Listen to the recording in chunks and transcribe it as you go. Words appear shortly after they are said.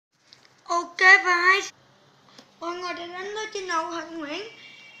và hai. Mọi người đã đến với channel Huỳnh Nguyễn,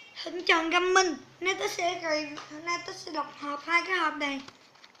 Thịnh Trần Găm Minh. Nay tôi sẽ đọc hộp hai cái hộp này.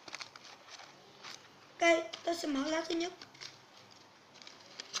 Ok, tôi sẽ mở lá thứ nhất.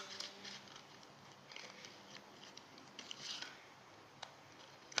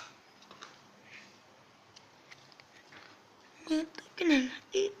 Cái này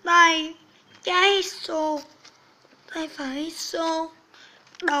là tay trái xô, tay phải xô,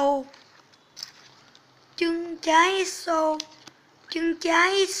 đầu, chân trái xô, chân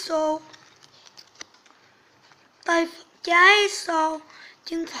trái xô, tay trái xô,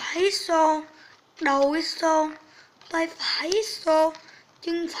 chân phải xô, đầu xô, tay phải xô,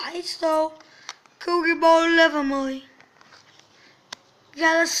 chân phải xô. Yugioh level 10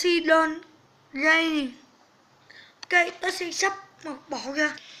 Galaxy Dawn Raining. Ok, tôi sẽ sắp một bộ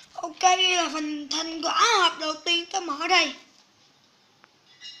ra. Ok, đây là phần thành quả hộp đầu tiên tôi mở đây.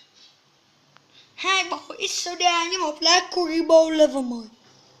 Hai bộ Exodia với một lá Yugioh level 10.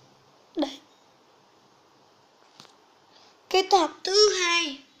 Đây. Cái hộp thứ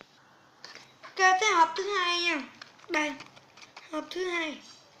hai. Cái hộp thứ hai nha. Đây. Hộp thứ hai.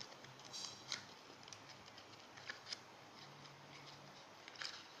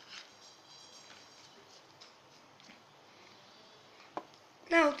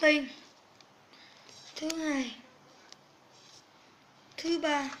 Đầu tiên, thứ hai, thứ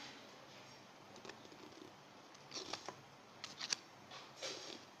ba,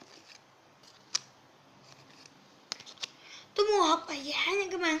 tôi mua hộp bài giả nha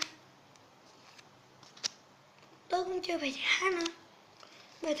các bạn. Tôi cũng chơi bài giả nữa,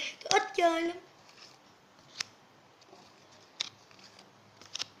 bài thiệt tôi ít chơi lắm.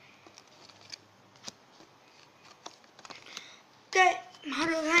 Ok, mở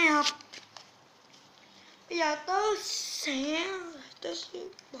được hai hộp. Bây giờ tôi sẽ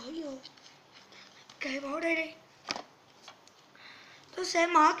bỏ vô, kệ bỏ đây đi. Tôi sẽ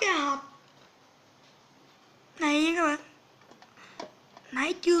mở cái hộp này nha các bạn.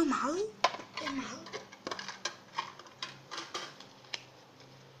 Nãy chưa mở, để mở.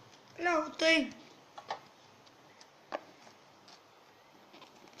 Đầu tiên,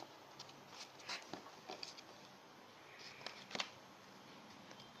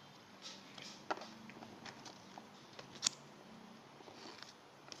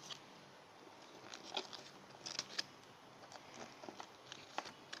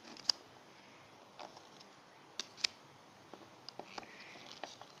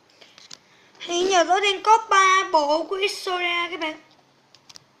 hiện giờ tôi đang có 3 bộ của Exodia các bạn.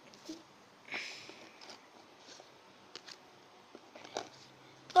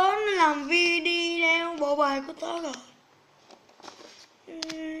 Tớ làm video bộ bài của tớ rồi.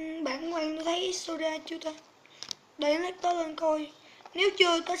 Bạn quan tôi thấy Exodia chưa ta? Để lát tớ lên coi. Nếu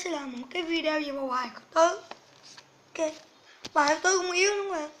chưa tớ sẽ làm một cái video về bộ bài của tớ. Ok. Bài của tớ cũng yếu đúng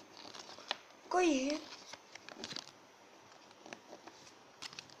không ạ? Có gì hết.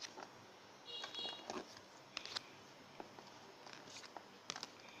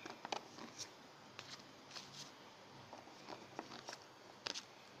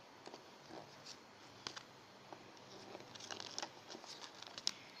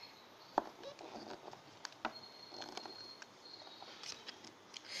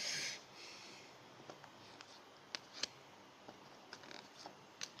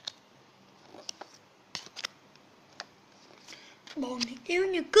 Bộ này yếu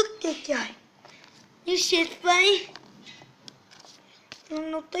như cứt cho trời, như xịt vậy.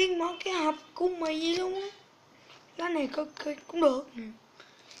 Lần đầu tiên mở cái hộp của mì gì luôn á. Lá này cũng được nè.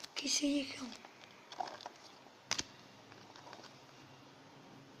 Cái gì không?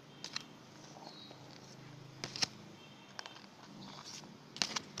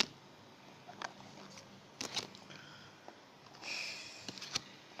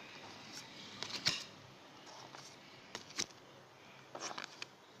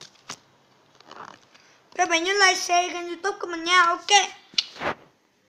 Các bạn nhớ like, share kênh YouTube của mình nha. Ok.